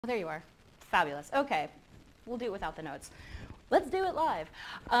Oh, there you are. Fabulous. Okay, we'll do it without the notes. Let's do it live.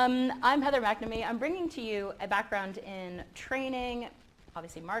 I'm Heather McNamee. I'm bringing to you a background in training,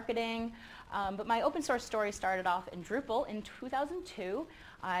 obviously marketing, but my open source story started off in Drupal in 2002.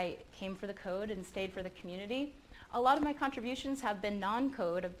 I came for the code and stayed for the community. A lot of my contributions have been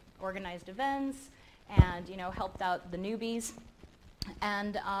non-code, organized events, and helped out the newbies.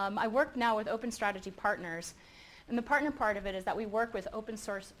 And I work now with open strategy partners. And the partner part of it is that we work with open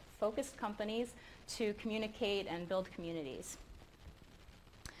source focused companies to communicate and build communities.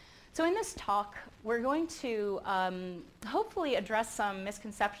 So in this talk, we're going to hopefully address some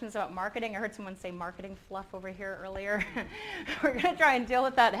misconceptions about marketing. I heard someone say marketing fluff over here earlier. We're going to try and deal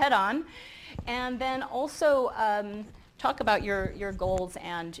with that head on. And then also talk about your goals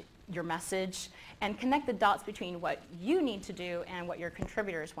and your message and connect the dots between what you need to do and what your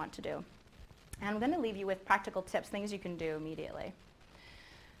contributors want to do. And I'm going to leave you with practical tips, things you can do immediately.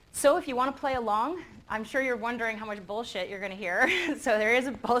 So if you want to play along, I'm sure you're wondering how much bullshit you're going to hear. So there is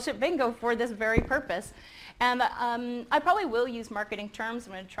a bullshit bingo for this very purpose. And I probably will use marketing terms.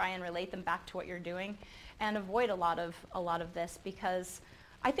 I'm going to try and relate them back to what you're doing and avoid a lot of this, because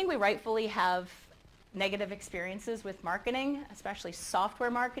I think we rightfully have negative experiences with marketing, especially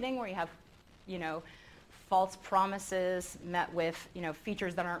software marketing, where you have false promises met with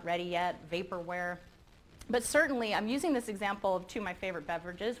features that aren't ready yet, vaporware. But certainly, I'm using this example of two of my favorite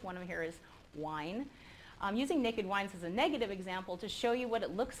beverages. One of them here is wine. I'm using naked wines as a negative example to show you what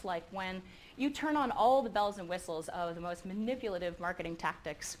it looks like when you turn on all the bells and whistles of the most manipulative marketing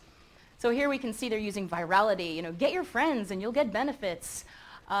tactics. So here we can see they're using virality. Get your friends and you'll get benefits.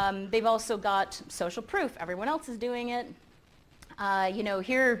 They've also got social proof. Everyone else is doing it.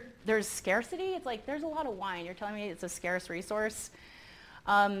 Here there's scarcity. It's like there's a lot of wine. You're telling me it's a scarce resource.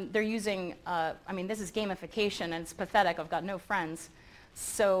 They're using, this is gamification, and it's pathetic. I've got no friends.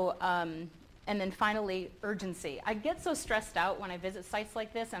 So, and then finally, urgency. I get so stressed out when I visit sites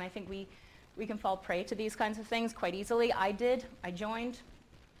like this, and I think we can fall prey to these kinds of things quite easily. I did. I joined.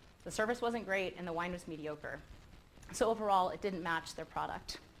 The service wasn't great, and the wine was mediocre. So overall, it didn't match their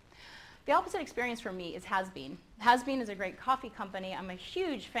product. The opposite experience for me is Has-Bean. Has-Bean is a great coffee company. I'm a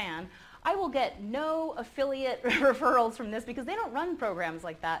huge fan. I will get no affiliate referrals from this because they don't run programs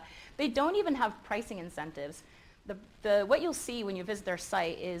like that. They don't even have pricing incentives. What you'll see when you visit their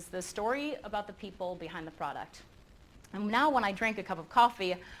site is the story about the people behind the product. And now when I drink a cup of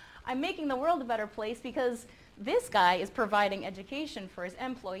coffee, I'm making the world a better place because this guy is providing education for his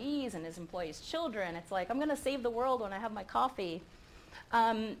employees and his employees' children. It's like, I'm going to save the world when I have my coffee.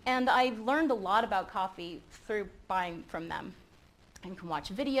 And I've learned a lot about coffee through buying from them. You can watch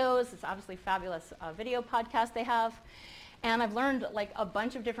videos. It's obviously fabulous video podcast they have. And I've learned like a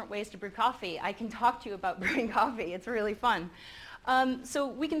bunch of different ways to brew coffee. I can talk to you about brewing coffee. It's really fun. So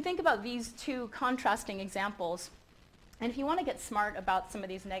we can think about these two contrasting examples. And if you want to get smart about some of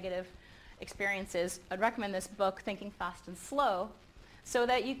these negative experiences, I'd recommend this book, Thinking Fast and Slow, so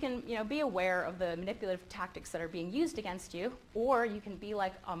that you can be aware of the manipulative tactics that are being used against you, or you can be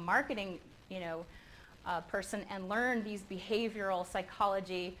like a marketing person and learn these behavioral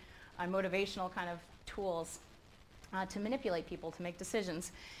psychology and motivational kind of tools to manipulate people to make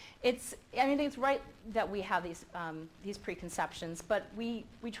decisions. I think it's right that we have these preconceptions, but we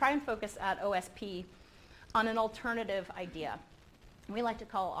try and focus at OSP on an alternative idea. We like to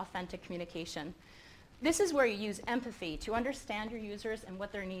call authentic communication. This is where you use empathy to understand your users and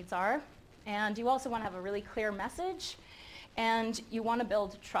what their needs are. And you also want to have a really clear message. And you want to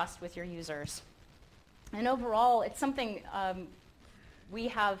build trust with your users. And overall, it's something we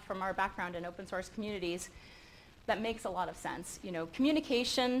have from our background in open source communities that makes a lot of sense.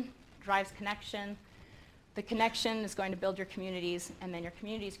 Communication drives connection. The connection is going to build your communities, and then your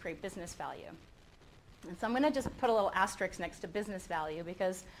communities create business value. And so I'm going to just put a little asterisk next to business value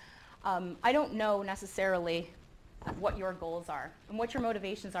because I don't know necessarily what your goals are and what your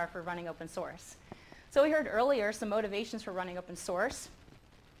motivations are for running open source. So we heard earlier some motivations for running open source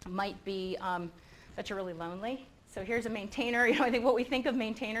might be that you're really lonely. So here's a maintainer. I think what we think of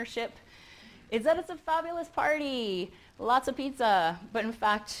maintainership is that it's a fabulous party, lots of pizza. But in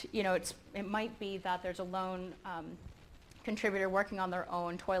fact, it might be that there's a lone contributor working on their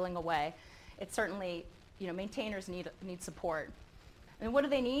own, toiling away. It's certainly, maintainers need support. And what do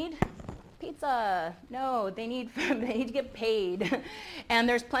they need? Pizza. No, they need to get paid. And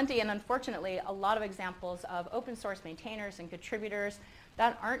there's plenty, and unfortunately, a lot of examples of open source maintainers and contributors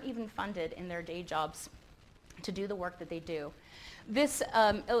that aren't even funded in their day jobs to do the work that they do. This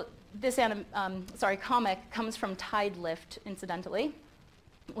comic comes from Tidelift, incidentally,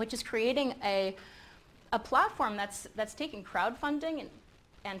 which is creating a platform that's taking crowdfunding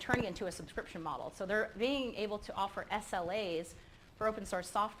and turning it into a subscription model. So they're being able to offer SLAs for open source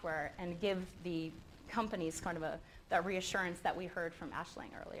software and give the companies kind of that reassurance that we heard from Ashling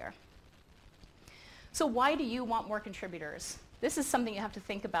earlier. So why do you want more contributors? This is something you have to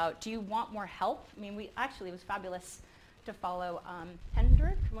think about. Do you want more help? I mean, it was fabulous to follow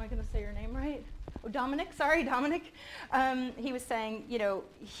Hendrik. Am I going to say your name right? Oh, Dominic, sorry, Dominic. He was saying, you know,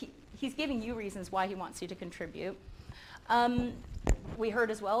 he's giving you reasons why he wants you to contribute. We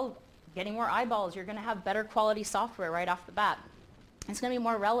heard as well, getting more eyeballs. You're going to have better quality software right off the bat. It's going to be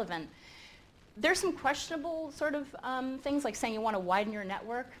more relevant. There's some questionable sort of things, like saying you want to widen your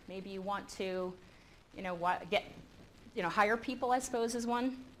network. Maybe you want to, you know, hire people, I suppose, is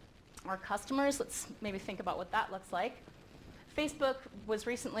one. Or customers. Let's maybe think about what that looks like. Facebook was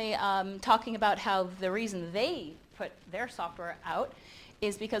recently talking about how the reason they put their software out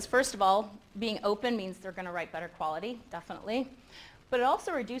is because, first of all, being open means they're going to write better quality, definitely. But it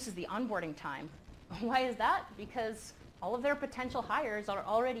also reduces the onboarding time. Why is that? Because all of their potential hires are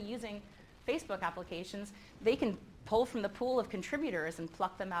already using Facebook applications. They can pull from the pool of contributors and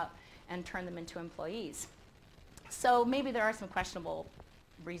pluck them out and turn them into employees. So maybe there are some questionable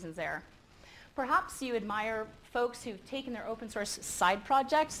reasons there. Perhaps you admire folks who've taken their open source side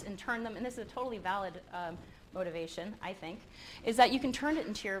projects and turned them, and this is a totally valid motivation, I think, is that you can turn it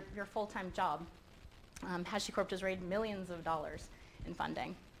into your full-time job. HashiCorp just raised millions of dollars in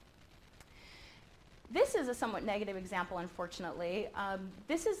funding. This is a somewhat negative example, unfortunately.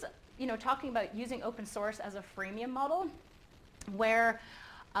 This is, you know, talking about using open source as a freemium model, where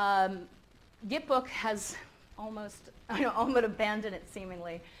Gitbook has almost abandoned it,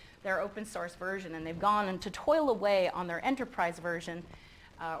 seemingly, their open source version, and they've gone to toil away on their enterprise version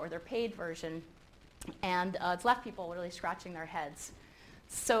or their paid version, and it's left people really scratching their heads.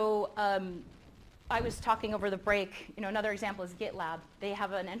 So I was talking over the break, you know, another example is GitLab. They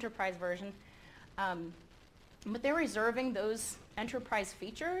have an enterprise version, but they're reserving those enterprise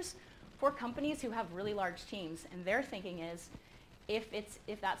features for companies who have really large teams, and their thinking is, if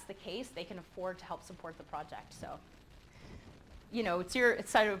that's the case, they can afford to help support the project. So, you know, it's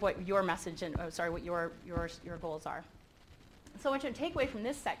sort of what your message and what your goals are. So what your takeaway from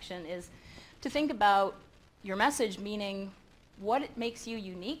this section is to think about your message, meaning what it makes you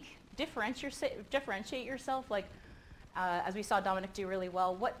unique, differentiate yourself, like as we saw Dominic do really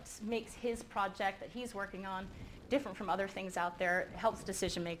well, what makes his project that he's working on different from other things out there, helps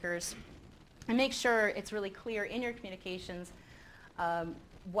decision makers, and make sure it's really clear in your communications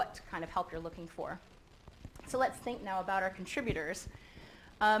what kind of help you're looking for. So let's think now about our contributors.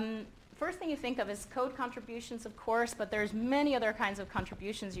 First thing you think of is code contributions, of course, but there's many other kinds of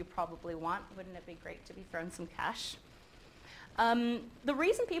contributions you probably want. Wouldn't it be great to be thrown some cash? The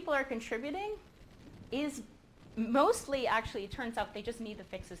reason people are contributing is mostly, actually, it turns out they just need the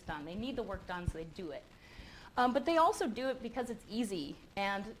fixes done. They need the work done, so they do it. But they also do it because it's easy,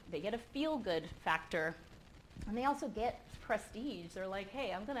 and they get a feel-good factor, and they also get prestige. They're like,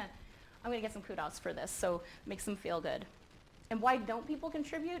 hey, I'm gonna get some kudos for this, so it makes them feel good. And why don't people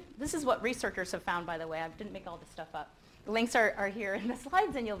contribute? This is what researchers have found, by the way. I didn't make all this stuff up. The links are here in the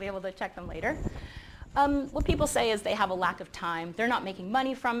slides, and you'll be able to check them later. What people say is they have a lack of time. They're not making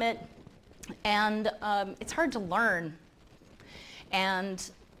money from it, and it's hard to learn. And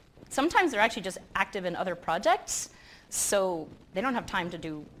sometimes they're actually just active in other projects, so they don't have time to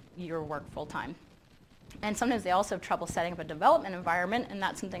do your work full time. And sometimes they also have trouble setting up a development environment, and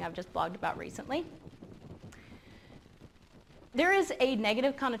that's something I've just blogged about recently. There is a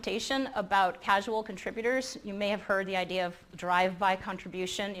negative connotation about casual contributors. You may have heard the idea of drive-by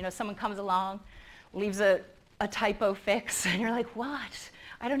contribution. You know, someone comes along, leaves a typo fix, and you're like, what?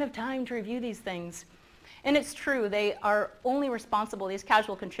 I don't have time to review these things. And it's true, they are only responsible, these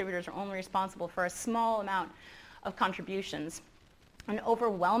casual contributors are only responsible for a small amount of contributions. And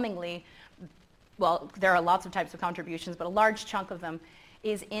overwhelmingly, well, there are lots of types of contributions, but a large chunk of them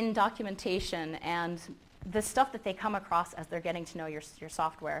is in documentation and the stuff that they come across as they're getting to know your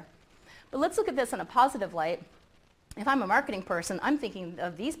software. But let's look at this in a positive light. If I'm a marketing person, I'm thinking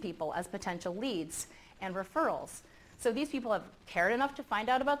of these people as potential leads and referrals. So these people have cared enough to find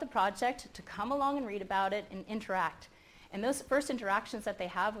out about the project, to come along and read about it and interact. And those first interactions that they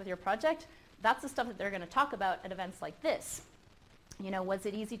have with your project, that's the stuff that they're going to talk about at events like this. You know, was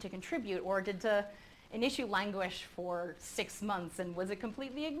it easy to contribute, or did an issue languish for 6 months, and was it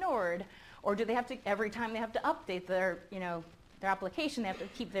completely ignored? Or do they have to, every time they have to update their application, they have to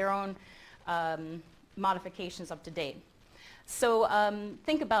keep their own modifications up to date? So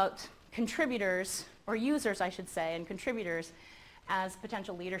think about contributors, or users, I should say, and contributors as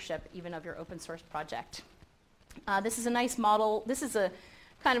potential leadership even of your open source project. This is a nice model. This is a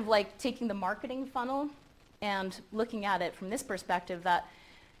kind of like taking the marketing funnel and looking at it from this perspective that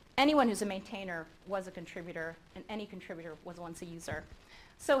anyone who's a maintainer was a contributor, and any contributor was once a user.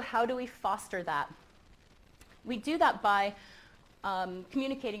 So how do we foster that? We do that by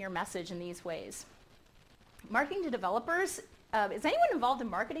communicating your message in these ways. Marketing to developers, is anyone involved in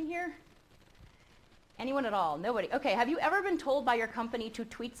marketing here? Anyone at all? Nobody. Okay, have you ever been told by your company to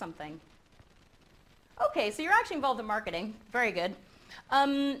tweet something? Okay, so you're actually involved in marketing. Very good.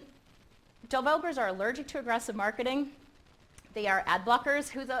 Developers are allergic to aggressive marketing. They are ad blockers.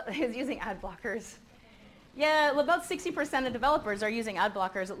 Who's using ad blockers? Yeah, about 60% of developers are using ad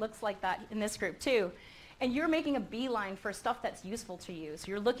blockers. It looks like that in this group too. And you're making a beeline for stuff that's useful to you. So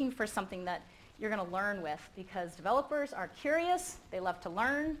you're looking for something that you're going to learn with, because developers are curious, they love to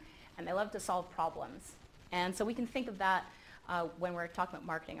learn, and they love to solve problems. And so we can think of that when we're talking about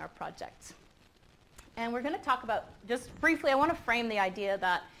marketing our projects. And we're going to talk about, just briefly, I want to frame the idea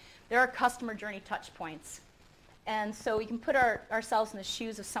that there are customer journey touch points. And so we can put ourselves in the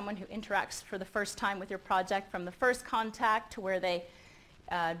shoes of someone who interacts for the first time with your project, from the first contact to where they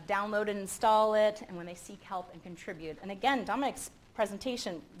download and install it, and when they seek help and contribute. And again, Dominic's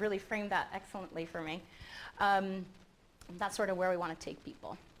presentation really framed that excellently for me. That's sort of where we want to take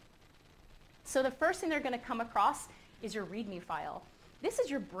people. So the first thing they're going to come across is your README file. This is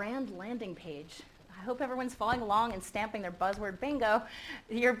your brand landing page. I hope everyone's following along and stamping their buzzword bingo.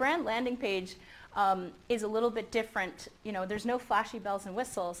 Your brand landing page is a little bit different. You know, there's no flashy bells and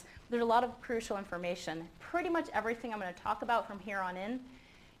whistles. There's a lot of crucial information. Pretty much everything I'm going to talk about from here on in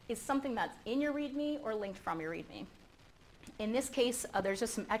is something that's in your README or linked from your README. In this case, there's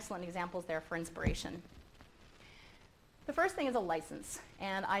just some excellent examples there for inspiration. The first thing is a license.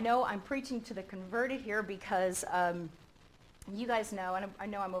 And I know I'm preaching to the converted here because you guys know, and I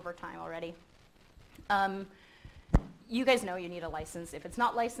know I'm over time already, you guys know you need a license. If it's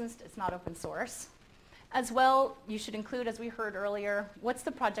not licensed, it's not open source. As well, you should include, as we heard earlier, what's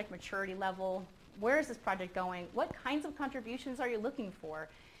the project maturity level? Where is this project going? What kinds of contributions are you looking for?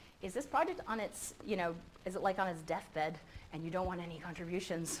 Is this project on its, is it like on its deathbed and you don't want any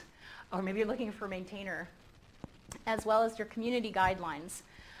contributions? Or maybe you're looking for a maintainer. As well as your community guidelines.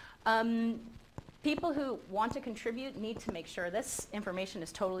 People who want to contribute need to make sure this information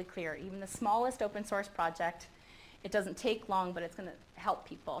is totally clear. Even the smallest open source project, it doesn't take long, but it's going to help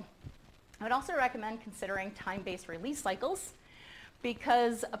people. I would also recommend considering time-based release cycles,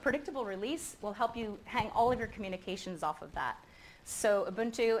 because a predictable release will help you hang all of your communications off of that. So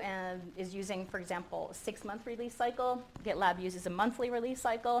Ubuntu is using, for example, a 6-month release cycle. GitLab uses a monthly release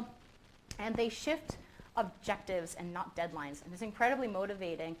cycle. And they shift objectives and not deadlines. And it's incredibly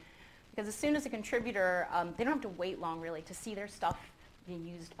motivating, because as soon as a contributor, they don't have to wait long, really, to see their stuff being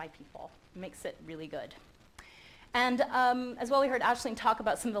used by people. It makes it really good. And as well, we heard Aisling talk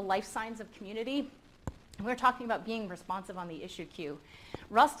about some of the life signs of community. We're talking about being responsive on the issue queue.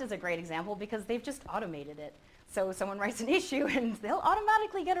 Rust is a great example because they've just automated it. So someone writes an issue and they'll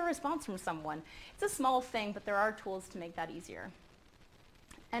automatically get a response from someone. It's a small thing, but there are tools to make that easier.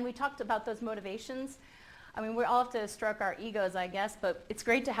 And we talked about those motivations. I mean, we all have to stroke our egos, I guess, but it's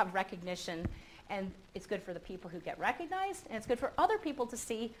great to have recognition, and it's good for the people who get recognized, and it's good for other people to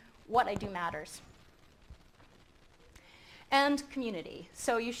see what I do matters. And community.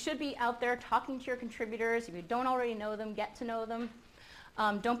 So you should be out there talking to your contributors. If you don't already know them, get to know them.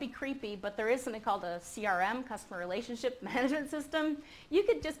 Don't be creepy, but there is something called a CRM, Customer Relationship Management System. You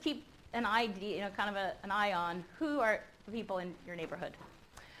could just keep an ID, kind of an eye on who are the people in your neighborhood.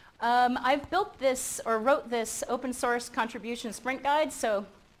 I've built this, or wrote this open source contribution sprint guide, so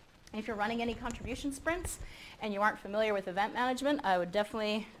if you're running any contribution sprints and you aren't familiar with event management, I would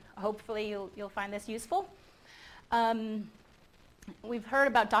definitely, hopefully you'll find this useful. We've heard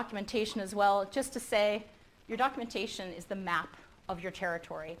about documentation as well. Just to say, your documentation is the map of your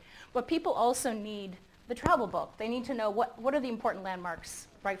territory. But people also need the travel book. They need to know what are the important landmarks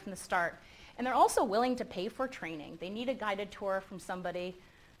right from the start. And they're also willing to pay for training. They need a guided tour from somebody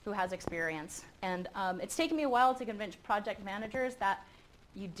who has experience. And it's taken me a while to convince project managers that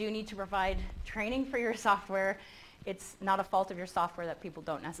you do need to provide training for your software. It's not a fault of your software that people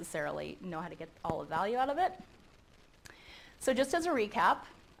don't necessarily know how to get all the value out of it. So just as a recap,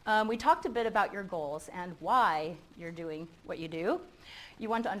 we talked a bit about your goals and why you're doing what you do. You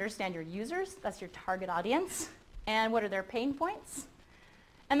want to understand your users, that's your target audience, and what are their pain points.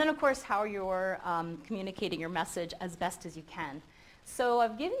 And then, of course, how you're communicating your message as best as you can. So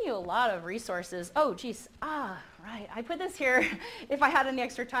I've given you a lot of resources. Oh, geez, right, I put this here if I had any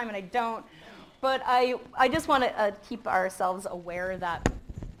extra time, and I don't. But I just want to keep ourselves aware that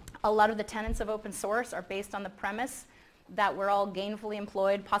a lot of the tenets of open source are based on the premise that we're all gainfully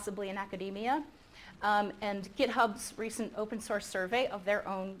employed, possibly in academia. And GitHub's recent open source survey of their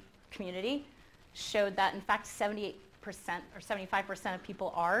own community showed that, in fact, 78% or 75% of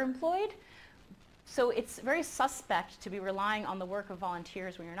people are employed. So it's very suspect to be relying on the work of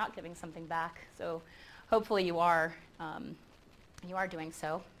volunteers when you're not giving something back. So hopefully you are doing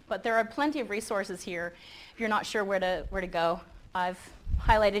so. But there are plenty of resources here if you're not sure where to go. I've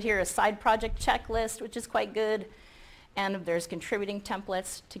highlighted here a side project checklist, which is quite good. And there's contributing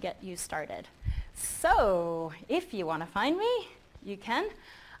templates to get you started. So if you want to find me, you can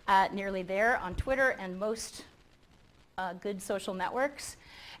at Nearly There on Twitter and most good social networks.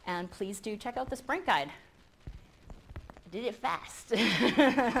 And please do check out the Sprint Guide. I did it fast.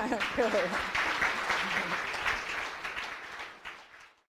 Good.